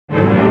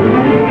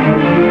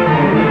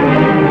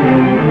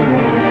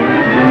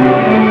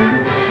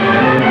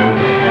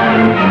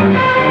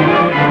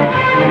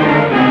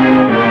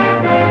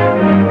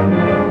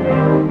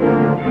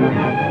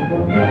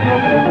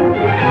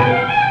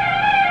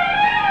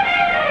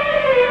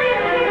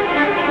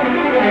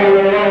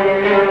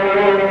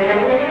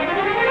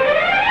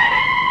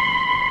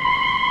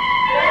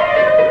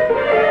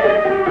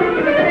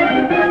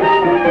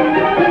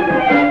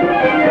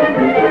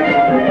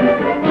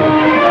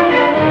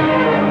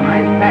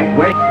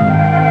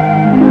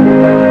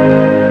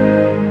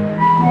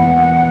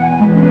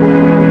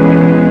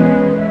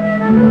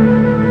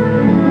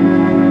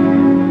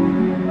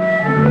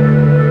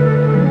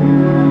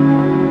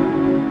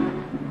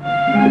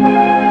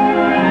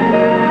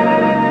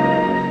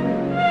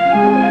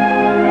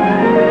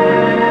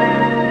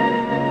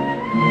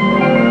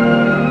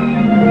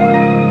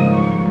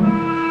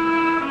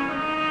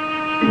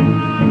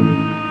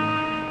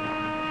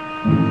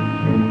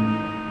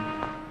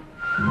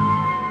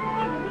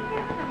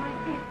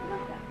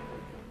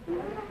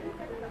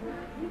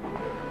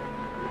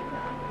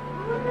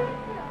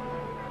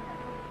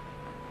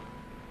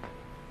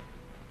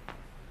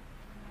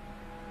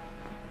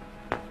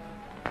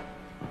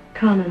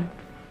Conan,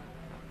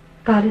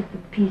 goddess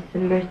of peace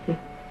and mercy,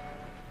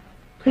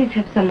 please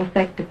have some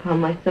effect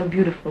upon my so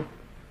beautiful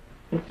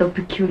and so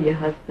peculiar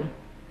husband.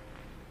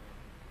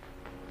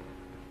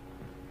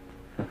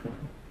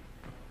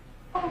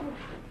 Oh.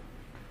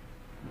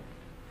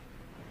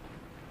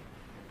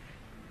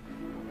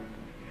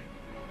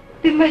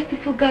 The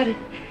merciful goddess,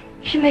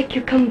 she make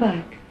you come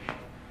back.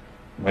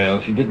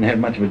 Well, she didn't have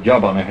much of a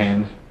job on her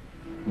hands.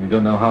 You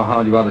don't know how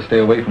hard you ought to stay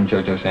away from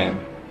Cho-Cho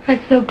Sam.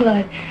 I'm so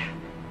glad.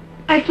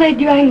 I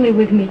played you angry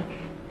with me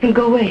and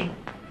go away.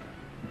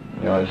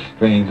 You're a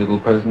strange little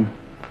person.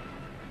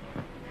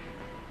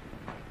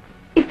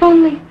 If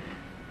only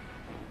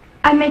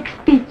I make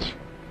speech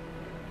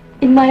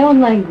in my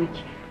own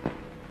language,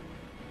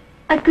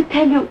 I could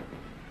tell you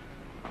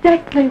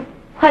exactly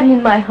what's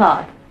in my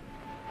heart.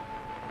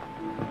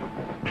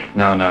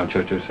 No,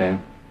 Cho-Cho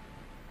Sam.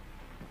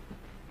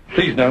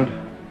 Please don't.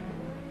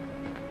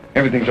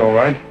 Everything's all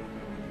right.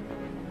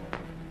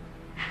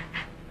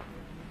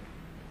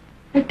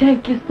 I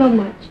thank you so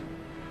much,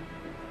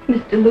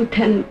 Mr.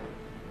 Lieutenant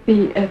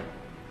B.F.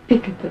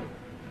 Pinkerton.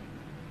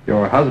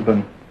 Your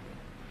husband.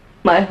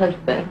 My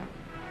husband.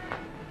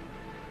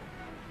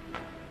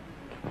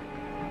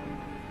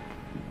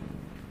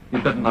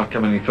 You'd better not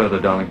come any further,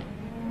 darling.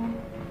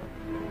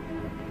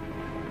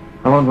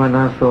 I want my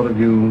last thought of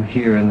you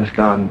here in this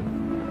garden.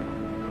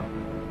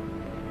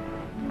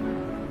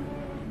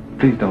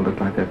 Please don't look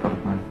like that,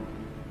 butterfly.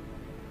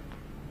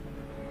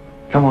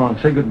 Come on,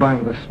 say goodbye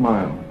with a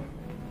smile.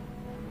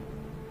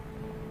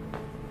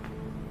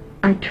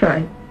 I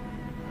tried.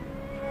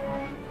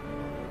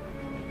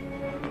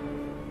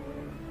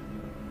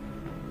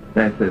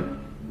 That's it.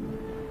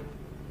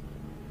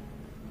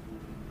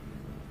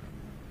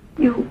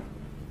 You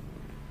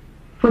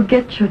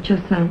forget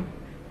Cho-Cho-san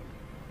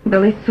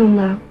very soon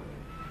now.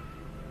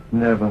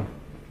 Never.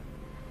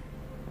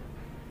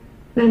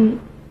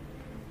 Then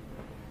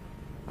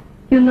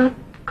you not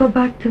go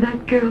back to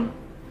that girl?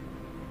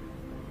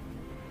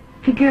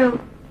 The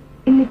girl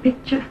in the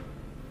picture?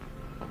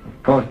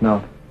 Of course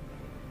not.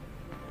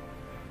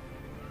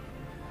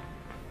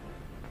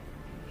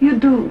 You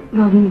do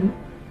love me.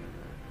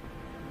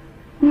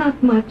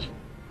 Not much.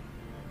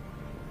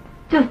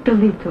 Just a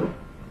little.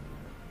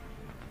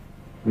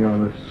 You're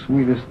the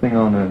sweetest thing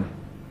on earth.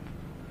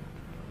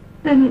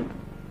 Then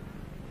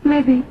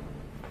maybe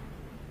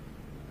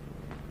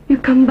you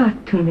come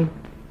back to me.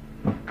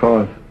 Of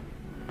course.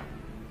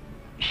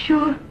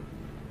 Sure?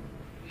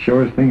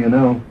 Surest thing you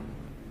know.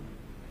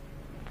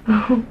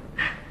 Oh,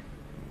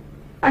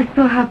 I'm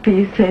so happy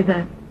you say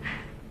that.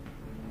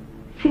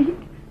 See,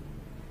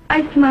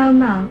 I smile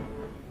now.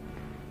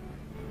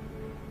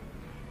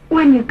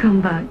 When you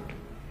come back?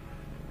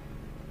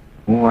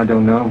 Oh, I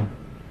don't know.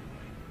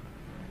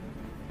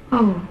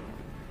 Oh.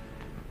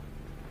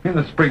 In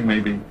the spring,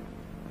 maybe.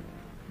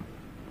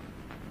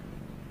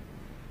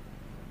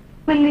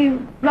 When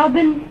the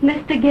robin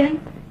nest again?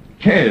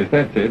 Yes,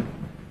 that's it.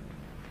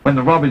 When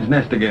the robins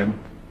nest again.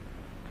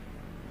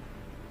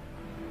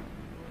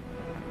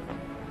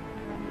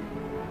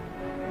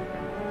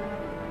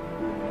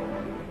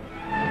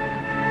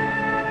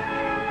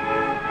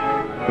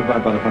 Goodbye,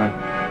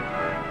 butterfly.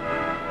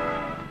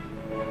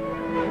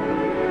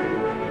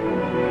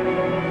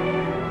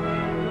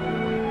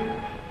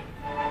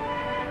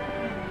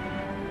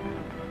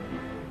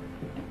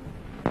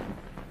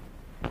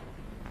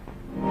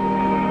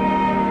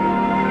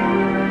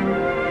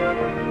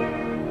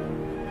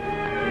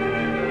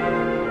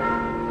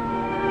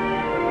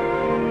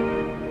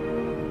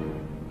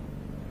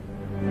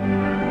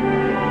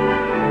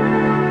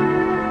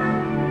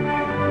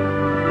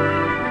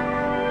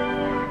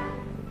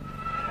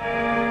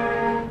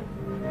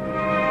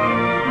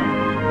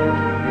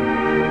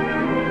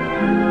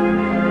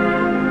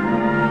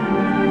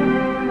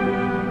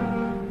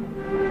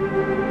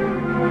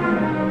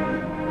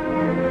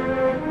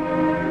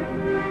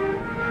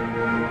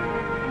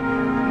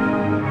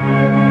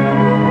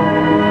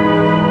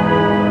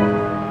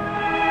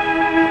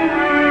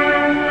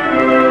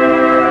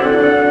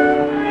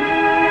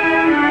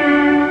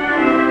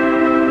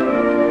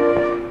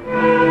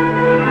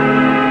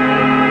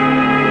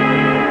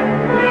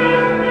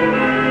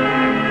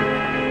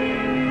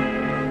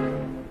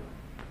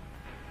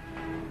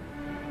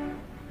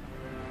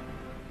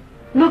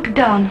 Look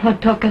down,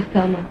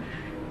 Hotoka-sama,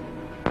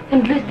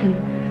 and listen,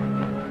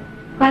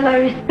 while I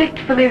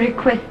respectfully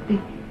request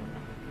thee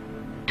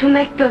to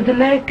make those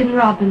American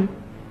robins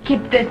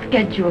keep their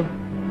schedule.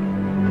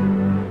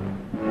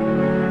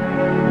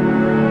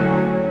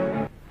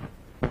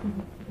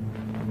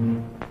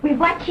 We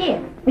watch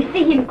here. We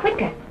see him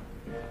quicker.